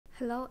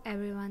Hello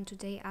everyone,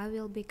 today I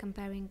will be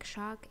comparing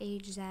Shark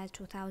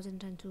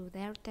HZ2002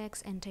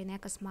 Vertex and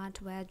Tyneka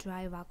Smartwear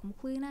Dry Vacuum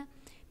Cleaner.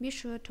 Be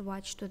sure to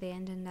watch to the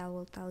end and I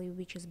will tell you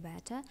which is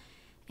better,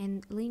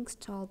 and links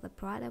to all the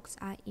products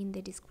are in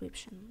the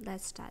description.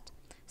 Let's start.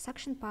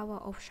 Suction power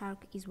of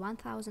Shark is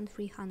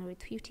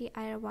 1350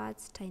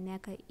 air-watts,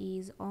 Tyneka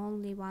is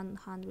only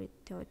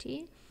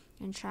 130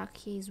 and Shark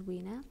here is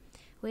winner.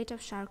 Weight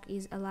of Shark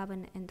is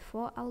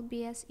 11.4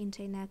 lbs, in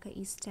Tyneka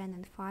is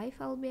 10.5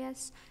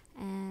 lbs,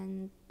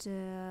 and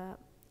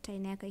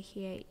Tyneka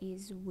here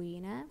is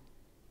winner.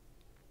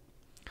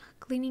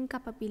 Cleaning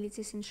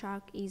capabilities in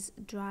Shark is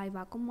dry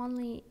vacuum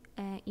only,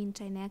 in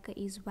Tyneka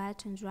is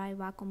wet and dry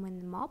vacuum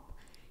and mop,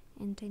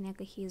 and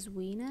Tyneka here is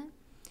winner.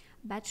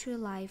 Battery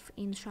life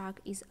in Shark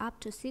is up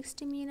to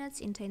 60 minutes,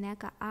 in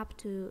Tyneka up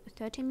to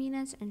 30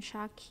 minutes, and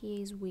Shark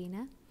here is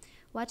winner.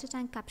 Water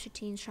tank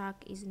capacity in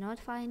Shark is not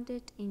found,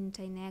 in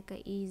Tyneka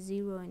is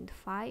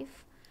 0.5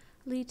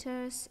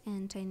 liters,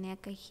 and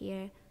Tyneka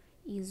here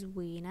is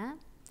winner.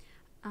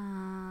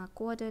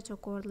 Corded or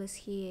cordless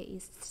here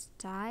is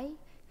tie.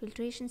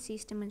 Filtration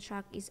system in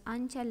Shark is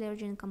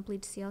anti-allergen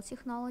complete seal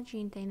technology,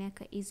 in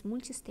Tyneka is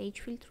multi-stage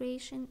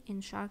filtration,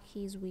 and Shark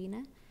here is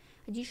winner.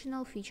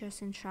 Additional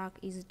features in Shark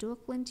is dual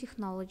clean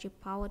technology,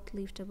 powered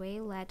lift away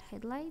LED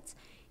headlights,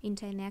 in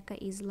Tyneka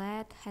is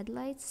LED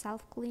headlights,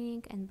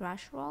 self-cleaning and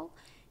brush roll,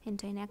 and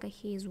Tyneka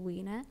here is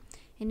winner.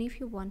 And if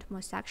you want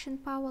more suction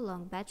power,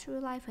 long battery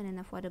life and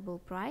an affordable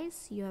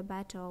price, you are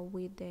better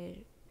with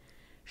the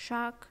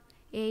Shark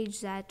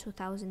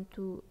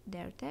HZ2002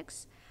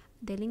 Vertex.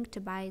 The link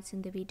to buy is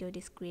in the video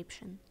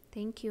description.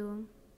 Thank you.